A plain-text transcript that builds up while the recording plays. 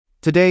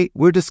Today,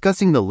 we're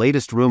discussing the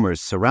latest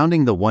rumors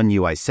surrounding the One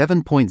UI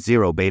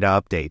 7.0 beta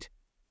update.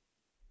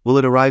 Will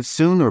it arrive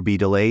soon or be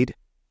delayed?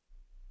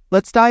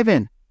 Let's dive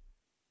in.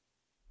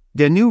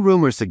 The new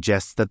rumor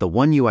suggests that the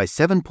One UI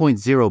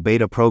 7.0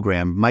 beta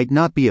program might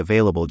not be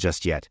available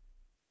just yet.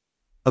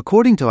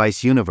 According to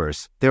ICE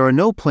Universe, there are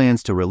no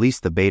plans to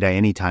release the beta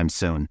anytime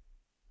soon.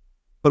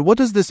 But what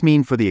does this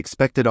mean for the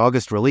expected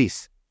August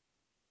release?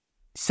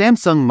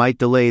 Samsung might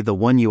delay the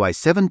One UI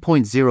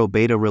 7.0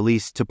 beta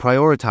release to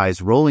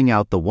prioritize rolling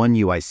out the One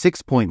UI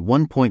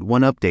 6.1.1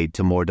 update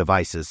to more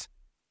devices.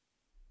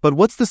 But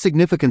what's the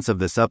significance of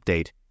this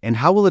update, and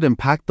how will it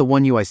impact the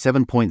One UI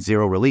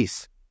 7.0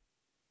 release?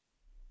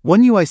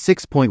 One UI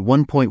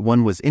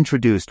 6.1.1 was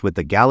introduced with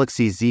the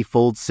Galaxy Z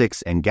Fold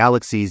 6 and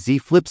Galaxy Z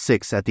Flip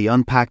 6 at the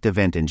Unpacked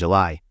event in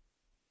July.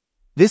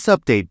 This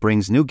update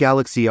brings new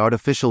Galaxy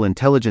artificial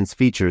intelligence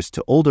features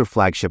to older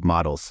flagship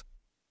models.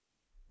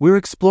 We're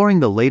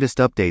exploring the latest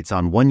updates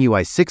on One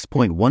UI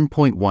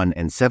 6.1.1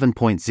 and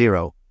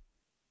 7.0.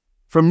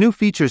 From new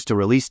features to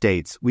release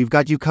dates, we've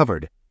got you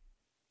covered.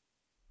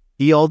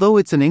 Although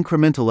it's an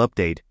incremental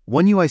update,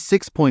 One UI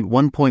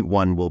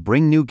 6.1.1 will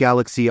bring new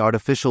Galaxy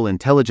artificial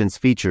intelligence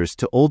features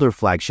to older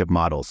flagship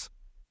models.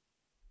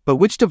 But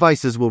which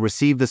devices will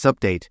receive this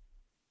update?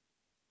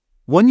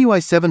 One UI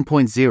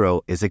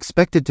 7.0 is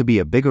expected to be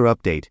a bigger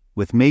update,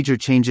 with major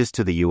changes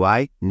to the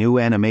UI, new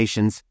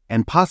animations,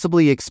 and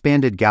possibly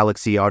expanded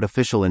Galaxy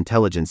artificial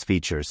intelligence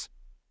features.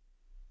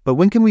 But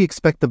when can we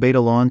expect the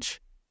beta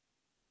launch?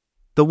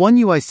 The One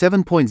UI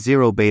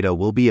 7.0 beta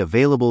will be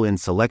available in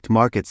select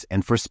markets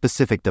and for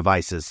specific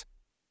devices.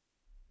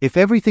 If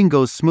everything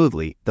goes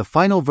smoothly, the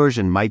final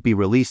version might be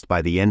released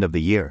by the end of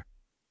the year.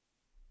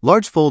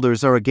 Large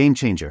folders are a game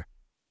changer.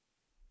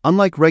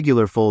 Unlike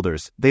regular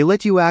folders, they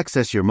let you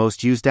access your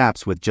most used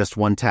apps with just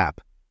one tap.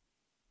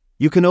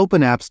 You can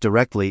open apps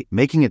directly,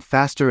 making it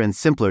faster and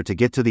simpler to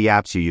get to the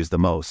apps you use the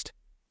most.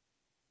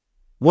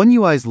 One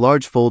UI's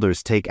large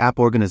folders take app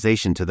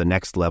organization to the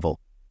next level.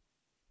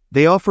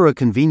 They offer a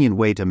convenient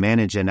way to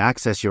manage and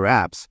access your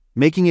apps,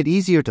 making it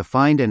easier to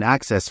find and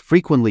access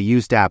frequently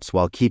used apps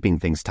while keeping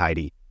things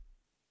tidy.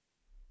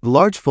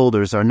 Large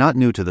folders are not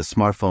new to the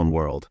smartphone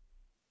world.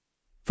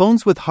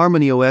 Phones with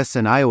HarmonyOS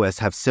and iOS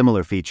have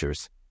similar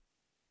features.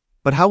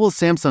 But how will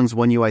Samsung's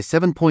One UI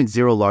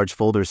 7.0 large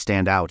folders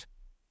stand out?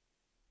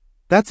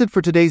 That's it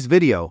for today's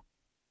video.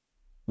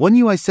 One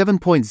UI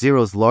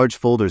 7.0's large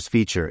folders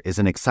feature is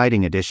an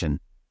exciting addition.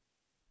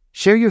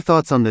 Share your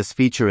thoughts on this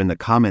feature in the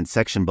comment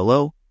section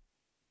below.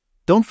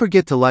 Don't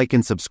forget to like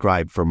and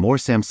subscribe for more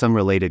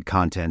Samsung-related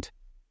content.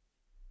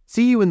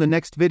 See you in the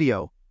next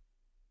video.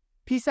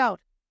 Peace out.